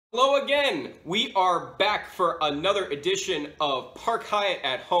Hello again! We are back for another edition of Park Hyatt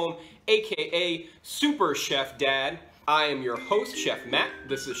at Home, aka Super Chef Dad. I am your host, Chef Matt.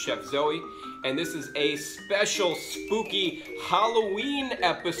 This is Chef Zoe, and this is a special spooky Halloween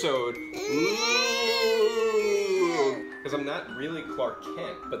episode. Because I'm not really Clark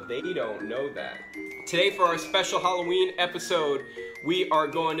Kent, but they don't know that. Today for our special Halloween episode, we are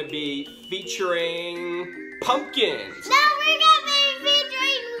going to be featuring pumpkins. No, we're going to be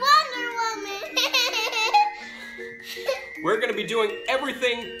featuring Wonder Woman. We're going to be doing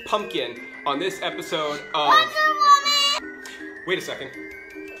everything pumpkin on this episode of... Wonder Woman! Wait a second.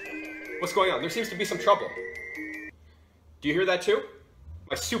 What's going on? There seems to be some trouble. Do you hear that too?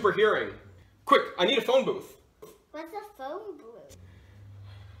 My super hearing. Quick, I need a phone booth. What's a phone booth?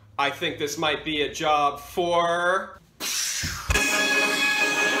 I think this might be a job for...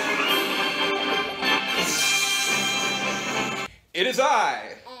 It is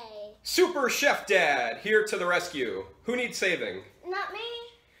I, Super Chef Dad, here to the rescue. Who needs saving? Not me.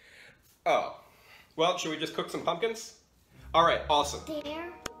 Oh. Well, should we just cook some pumpkins? All right, awesome.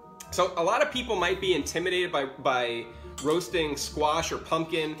 There. So a lot of people might be intimidated by roasting squash or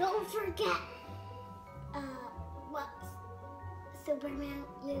pumpkin. Don't forget what Superman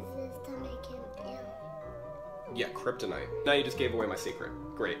uses to make him ill. Yeah, kryptonite. Now you just gave away my secret.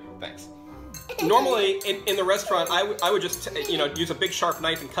 Great, thanks. Normally, in the restaurant, I would just, use a big sharp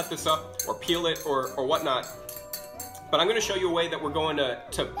knife and cut this up, or peel it, or whatnot. But I'm going to show you a way that we're going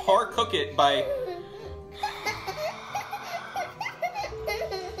to par cook it by...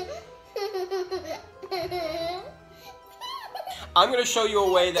 I'm going to show you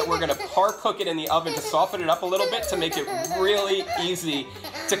a way that we're going to par cook it in the oven to soften it up a little bit, to make it really easy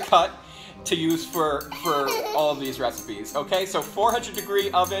to cut, to use for all of these recipes. Okay, so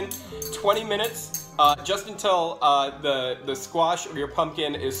 400-degree oven, 20 minutes, just until the squash or your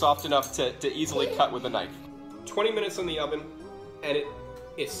pumpkin is soft enough to easily cut with a knife. 20 minutes in the oven, and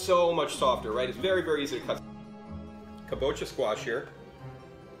it's so much softer, right? It's very, very easy to cut. Kabocha squash here.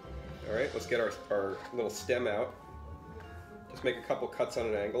 All right, let's get our little stem out. Just make a couple cuts on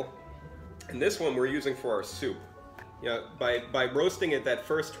an angle. And this one we're using for our soup. Yeah, by roasting it that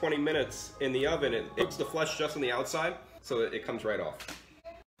first 20 minutes in the oven, it cooks the flesh just on the outside, so that it comes right off.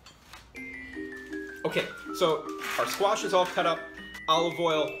 Okay, so our squash is all cut up. Olive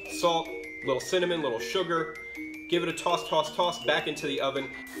oil, salt, little cinnamon, little sugar. Give it a toss, toss, toss back into the oven.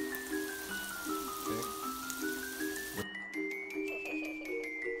 Okay.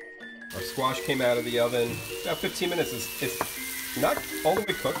 Our squash came out of the oven. About 15 minutes. It's not all the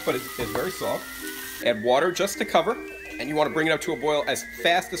way cooked, but it's very soft. Add water just to cover, and you want to bring it up to a boil as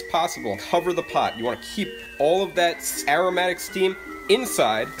fast as possible. Cover the pot. You want to keep all of that aromatic steam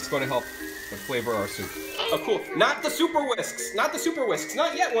inside. It's going to help flavor our soup. Oh, cool. Not the super whisks. Not the super whisks.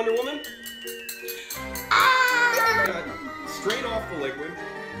 Not yet, Wonder Woman. Straight off the liquid.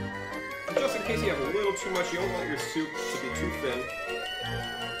 Just in case you have a little too much, you don't want your soup to be too thin.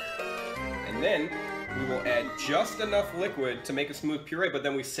 And then we will add just enough liquid to make a smooth puree, but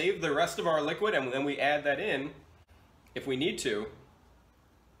then we save the rest of our liquid and then we add that in if we need to.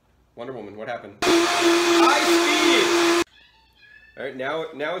 Wonder Woman, what happened? High speed! All right,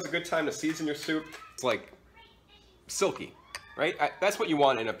 now is a good time to season your soup. It's like silky, right? That's what you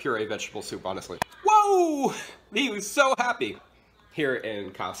want in a puree vegetable soup, honestly. Whoa! He was so happy. Here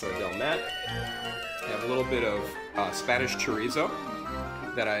in Casa del Mat, I have a little bit of Spanish chorizo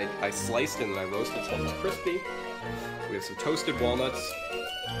that I sliced and I roasted so it's crispy. We have some toasted walnuts.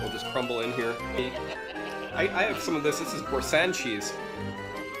 We'll just crumble in here. I have some of this. This is Boursin cheese.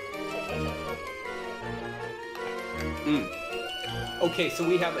 Okay, so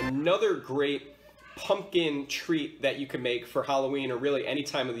we have another great pumpkin treat that you can make for Halloween or really any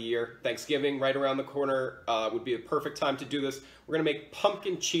time of the year. Thanksgiving right around the corner would be the perfect time to do this. We're gonna make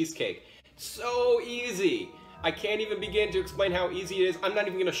pumpkin cheesecake. So easy. I can't even begin to explain how easy it is. I'm not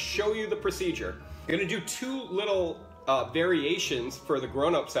even gonna show you the procedure. I'm gonna do two little variations for the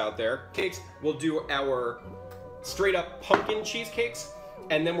grown-ups out there. We'll do our straight up pumpkin cheesecakes,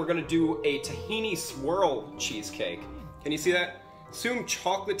 and then we're gonna do a tahini swirl cheesecake. Can you see that? Assume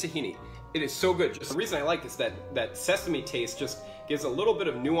chocolate tahini. It is so good. Just the reason I like this, that sesame taste just gives a little bit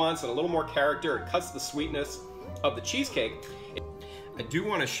of nuance and a little more character. It cuts the sweetness of the cheesecake. I do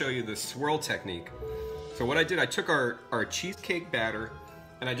want to show you the swirl technique. So what I did, I took our cheesecake batter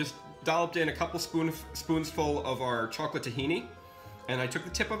and I just dolloped in a couple spoonsful of our chocolate tahini, and I took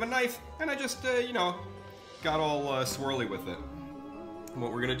the tip of a knife and I just, got all swirly with it. And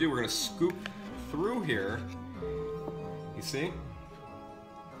what we're gonna do, we're gonna scoop through here. You see?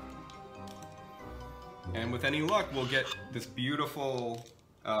 And with any luck, we'll get this beautiful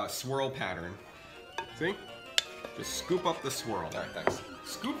swirl pattern. See? Just scoop up the swirl. All right, thanks.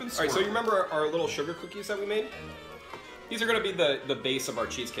 Scoop and swirl. All right, so you remember our little sugar cookies that we made? These are gonna be the base of our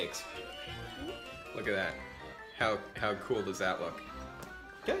cheesecakes. Look at that. How cool does that look?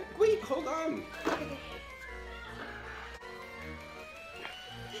 Okay, wait, hold on.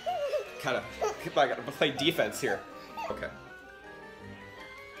 I gotta play defense here. Okay.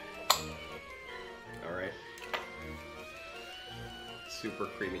 All right. Super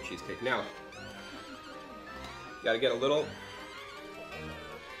creamy cheesecake. Now, gotta get a little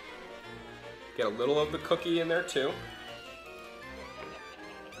of the cookie in there too.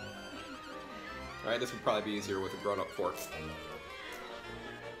 All right, this would probably be easier with a grown-up fork.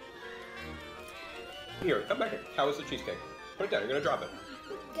 Here, come back here. How is the cheesecake? Put it down. You're gonna drop it.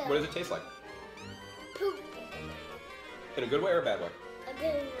 Good. What does it taste like? Poop. In a good way or a bad way? A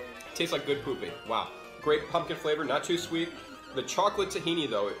good one. It tastes like good poopy. Wow. Great pumpkin flavor, not too sweet. The chocolate tahini,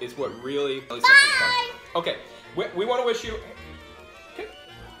 though, is what really sets it apart. Okay, we want to wish you... Okay,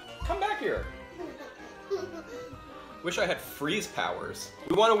 come back here. Wish I had freeze powers.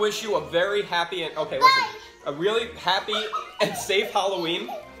 We want to wish you a very happy and... Okay, listen. A really happy and safe Halloween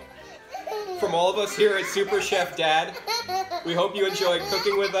from all of us here at Super Chef Dad. We hope you enjoyed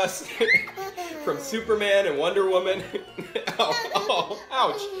cooking with us. From Superman and Wonder Woman. Oh,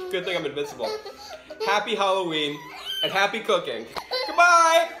 ouch. Good thing I'm invincible. Happy Halloween and happy cooking.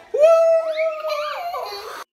 Goodbye!